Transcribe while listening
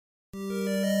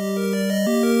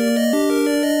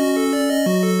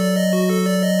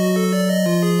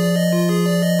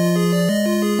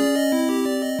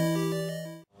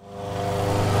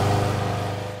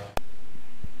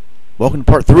Welcome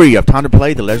to part 3 of Time to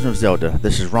Play The Legend of Zelda.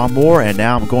 This is Ronmower, and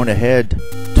now I'm going to head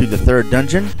to the 3rd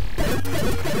dungeon.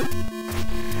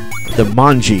 The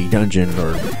Manji Dungeon,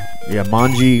 or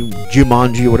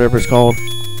Jumanji, whatever it's called.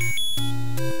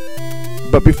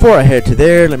 But before I head to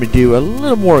there, let me do a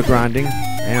little more grinding.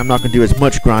 And I'm not going to do as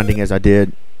much grinding as I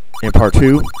did in part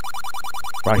 2.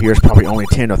 Right here is probably only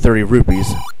 10 or 30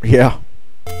 rupees. Yeah.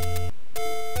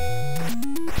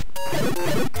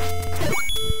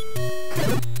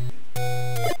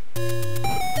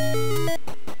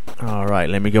 Alright,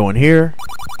 let me go in here.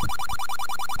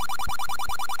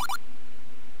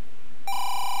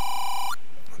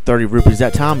 $30 rupees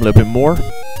that time, a little bit more.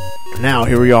 Now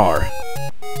here we are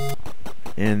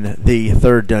in the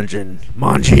 3rd dungeon,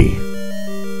 Manji.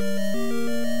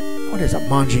 What is a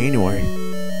Manji anyway?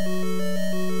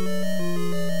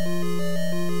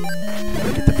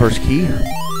 I get the first key.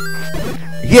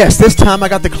 Yes, this time I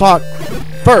got the clock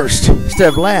first instead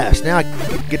of last. Now I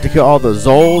get to kill all the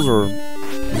Zols or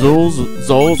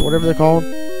Zols, whatever they're called.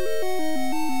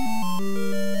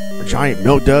 Or giant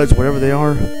milk duds, whatever they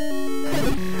are.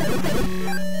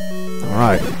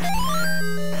 Alright.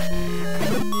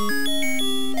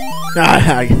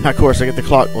 Of course, I get the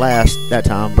clock last that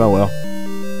time, but oh well.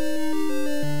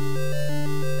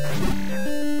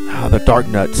 Ah, the dark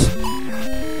nuts.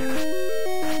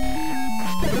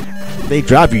 They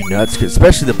drive you nuts,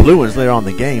 especially the blue ones later on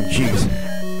in the game. Jeez.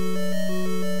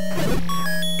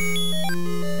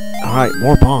 Alright,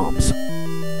 more bombs.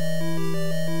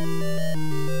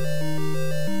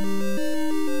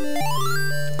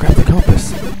 Grab the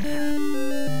compass.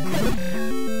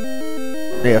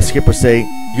 Yeah, Skip would say,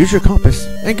 use your compass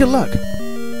and good luck.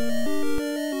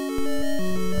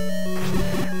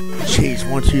 Jeez,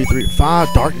 1, 2, 3,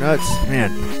 5 dark nuts. Man.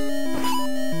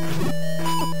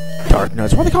 Dark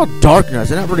nuts. Why are they called dark nuts?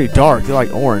 They're not really dark. They're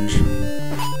like orange.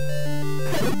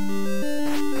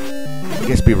 I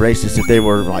guess it'd be racist if they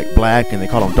were like black and they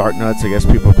called them dark nuts. I guess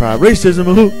people would cry racism.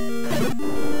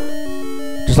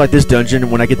 Just like this dungeon,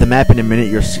 when I get the map in a minute,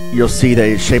 you'll see that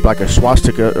it's shaped like a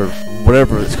swastika or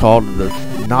whatever it's called, the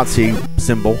Nazi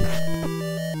symbol.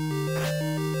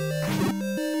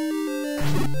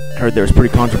 I heard that was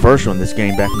pretty controversial in this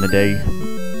game back in the day.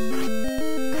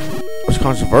 What's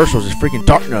controversial is freaking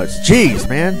dark nuts. Jeez,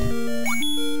 man.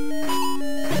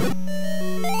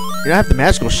 You know, I have the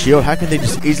magical shield. How can they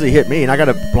just easily hit me? And I got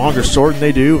a longer sword than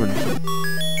they do. And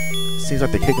it seems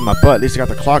like they're kicking my butt. At least I got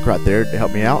the clock right there to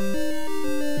help me out.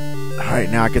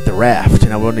 Alright, now I get the raft.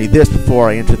 And I will need this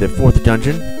before I enter the 4th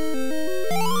dungeon.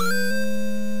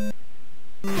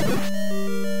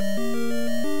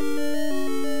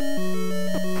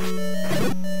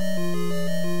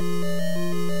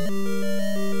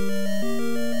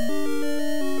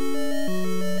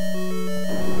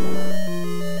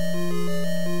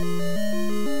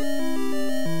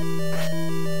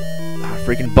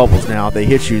 Freaking bubbles now. They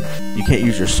hit you. You can't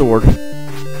use your sword.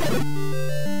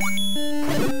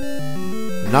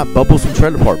 Not bubbles from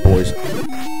Trailer Park Boys.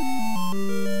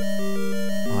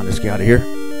 Come on, let's get out of here.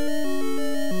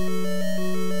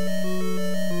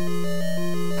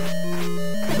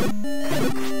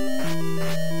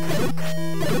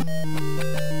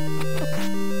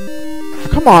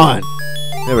 Come on.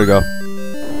 There we go.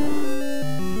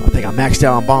 I think I maxed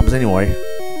out on bombs anyway.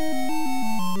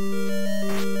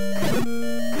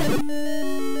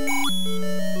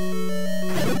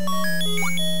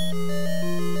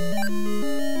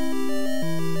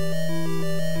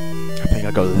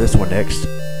 I'll go to this one next.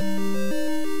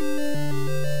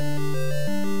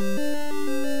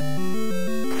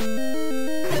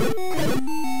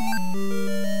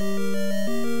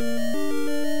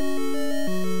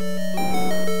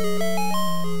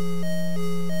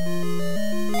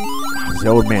 The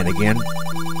old man again.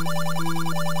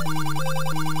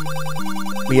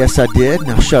 Yes, I did.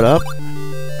 Now shut up.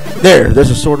 There's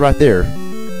a sword right there.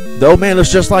 The old man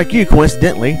looks just like you,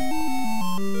 coincidentally.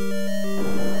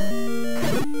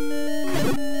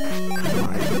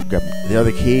 Grab the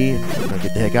other key. Gonna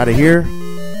get the heck out of here.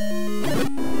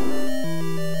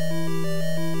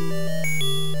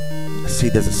 Let's see,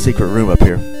 there's a secret room up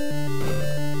here.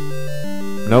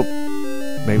 Nope.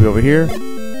 Maybe over here.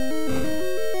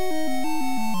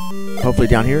 Hopefully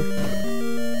down here.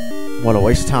 What a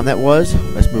waste of time that was.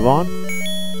 Let's move on.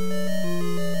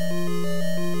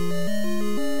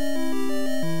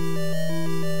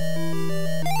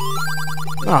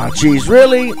 Ah, oh, jeez,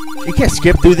 really? You can't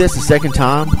skip through this a second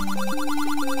time?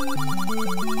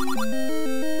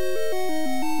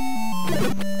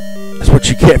 That's what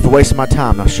you get for wasting my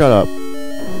time. Now shut up.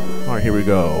 Alright, here we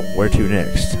go. Where to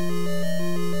next?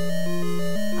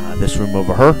 This room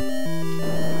over her.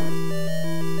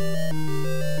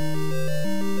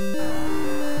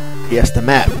 Yes, the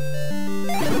map.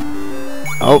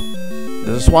 Oh,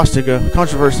 there's a swastika.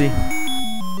 Controversy.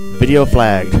 Video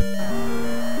flagged.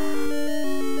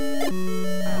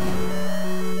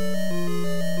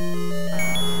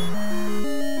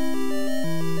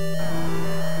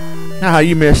 Now, how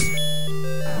you missed.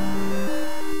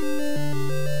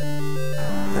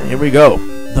 And here we go.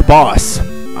 The boss.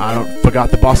 I forgot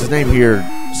the boss's name here.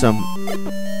 Some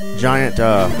giant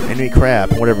enemy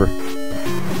crab, whatever.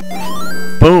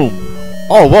 Boom.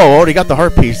 Oh, whoa, already got the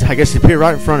heart piece. I guess it appeared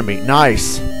right in front of me.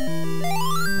 Nice.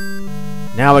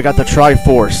 Now I got the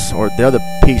Triforce, or the other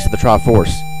piece of the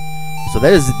Triforce. So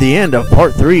that is the end of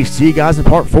part 3. See you guys in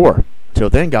part 4. Till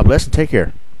then, God bless and take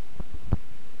care.